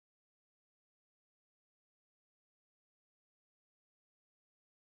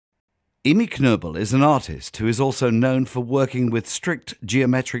IMI KNOEBEL is an artist who is also known for working with strict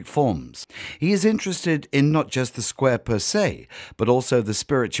geometric forms. He is interested in not just the square per se, but also the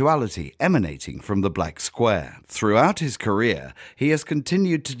spirituality emanating from the black square. Throughout his career, he has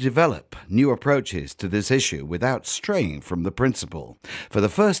continued to develop new approaches to this issue without straying from the principle. For the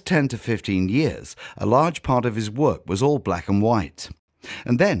first 10 to 15 years, a large part of his work was all black and white.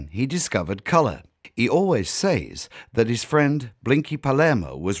 And then he discovered colour. He always says that his friend Blinky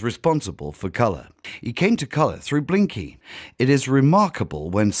Palermo was responsible for colour. He came to colour through Blinky. It is remarkable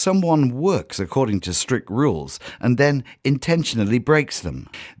when someone works according to strict rules and then intentionally breaks them.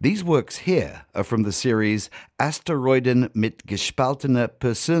 These works here are from the series Asteroiden mit gespaltener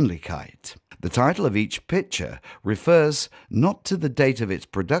Persönlichkeit. The title of each picture refers not to the date of its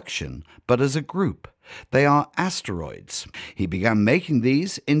production, but as a group. They are asteroids. He began making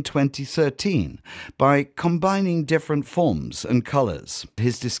these in 2013 by combining different forms and colours.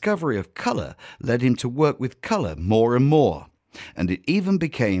 His discovery of colour led him to work with colour more and more, and it even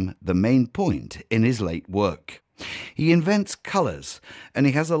became the main point in his late work. He invents colours, and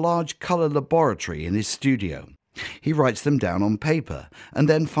he has a large colour laboratory in his studio. He writes them down on paper and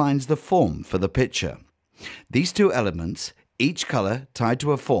then finds the form for the picture. These two elements, each colour tied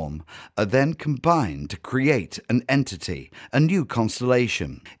to a form, are then combined to create an entity, a new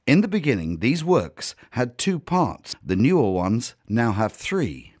constellation. In the beginning, these works had 2 parts. The newer ones now have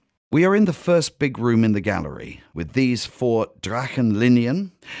 3. We are in the first big room in the gallery, with these 4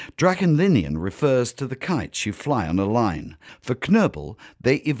 Drachenlinien. Drachenlinien refers to the kites you fly on a line. For Knöebel,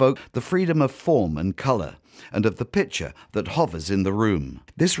 they evoke the freedom of form and colour, and of the picture that hovers in the room.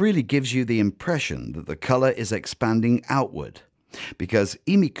 This really gives you the impression that the colour is expanding outward, because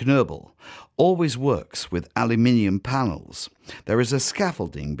IMI KNOEBEL always works with aluminium panels. There is a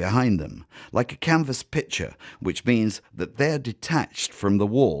scaffolding behind them, like a canvas picture, which means that they're detached from the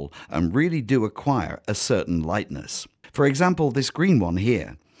wall and really do acquire a certain lightness. For example, this green one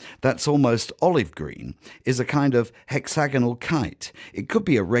here, that's almost olive green, is a kind of hexagonal kite. It could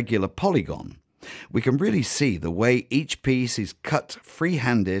be a regular polygon. We can really see the way each piece is cut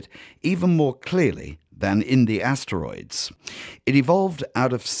free-handed even more clearly than in the asteroids. It evolved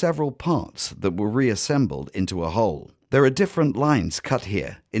out of several parts that were reassembled into a whole. There are different lines cut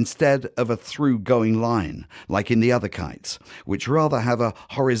here instead of a through-going line, like in the other kites, which rather have a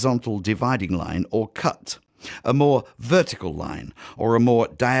horizontal dividing line or cut, a more vertical line, or a more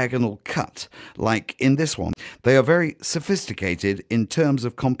diagonal cut, like in this one. They are very sophisticated in terms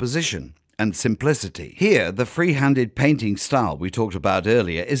of composition and simplicity. Here, the free-handed painting style we talked about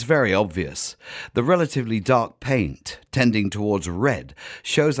earlier is very obvious. The relatively dark paint, tending towards red,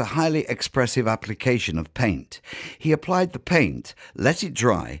 shows a highly expressive application of paint. He applied the paint, let it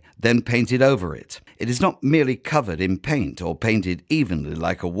dry, then painted over it. It is not merely covered in paint or painted evenly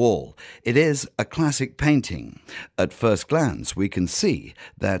like a wall. It is a classic painting. At first glance, we can see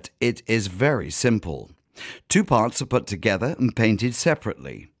that it is very simple. 2 parts are put together and painted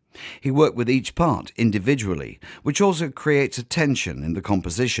separately. He worked with each part individually, which also creates a tension in the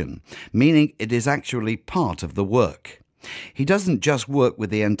composition, meaning it is actually part of the work. He doesn't just work with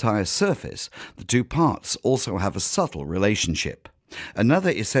the entire surface, the 2 parts also have a subtle relationship. Another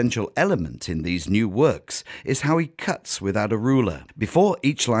essential element in these new works is how he cuts without a ruler. Before,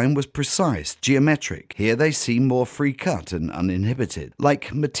 each line was precise, geometric. Here they seem more free-cut and uninhibited,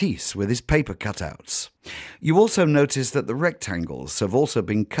 like Matisse with his paper cutouts. You also notice that the rectangles have also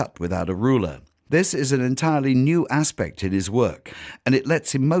been cut without a ruler. This is an entirely new aspect in his work, and it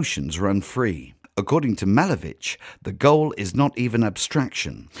lets emotions run free. According to Malevich, the goal is not even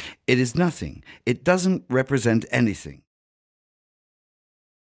abstraction. It is nothing. It doesn't represent anything.